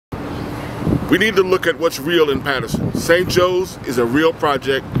We need to look at what's real in Paterson. St. Joe's is a real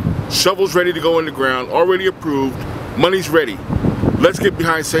project. Shovels ready to go in the ground, already approved, money's ready. Let's get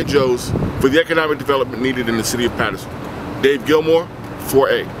behind St. Joe's for the economic development needed in the city of Paterson. Dave Gilmore,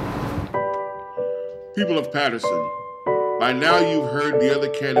 4A. People of Paterson, by now you've heard the other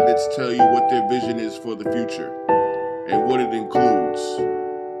candidates tell you what their vision is for the future and what it includes,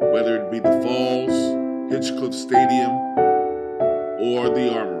 whether it be the Falls, Hinchcliff Stadium, or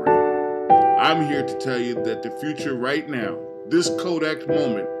the Armory. I'm here to tell you that the future right now, this Kodak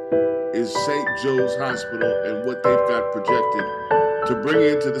moment, is St. Joe's Hospital and what they've got projected to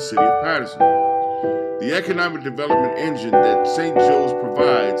bring into the city of Paterson. The economic development engine that St. Joe's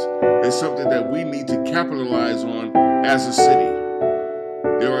provides is something that we need to capitalize on as a city.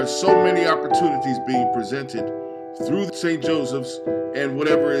 There are so many opportunities being presented through St. Joseph's and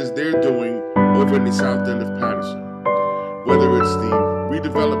whatever it is they're doing over in the south end of Paterson. Whether it's the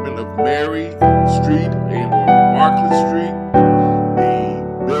redevelopment of Mary Street and Barclay Street,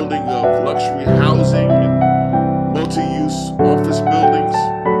 the building of luxury housing and multi-use office buildings,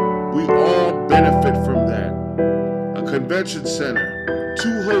 we all benefit from that. A convention center,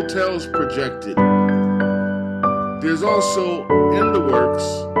 2 hotels projected. There's also in the works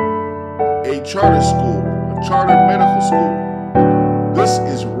a charter school, a charter medical school. This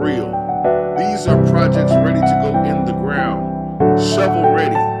is real. These are projects ready to go in the ground, shovel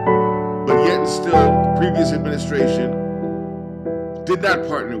ready, but yet and still the previous administration did not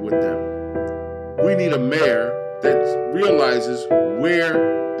partner with them. We need a mayor that realizes where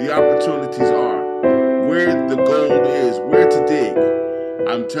the opportunities are, where the gold is, where to dig.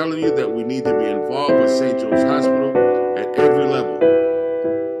 I'm telling you that we need to be involved with St. Joe's Hospital at every level.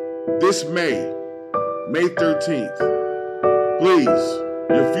 This May 13th, please,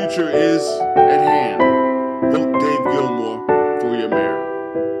 your future is at hand. Vote Dave Gilmore for your mayor.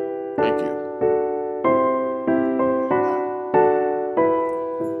 Thank you.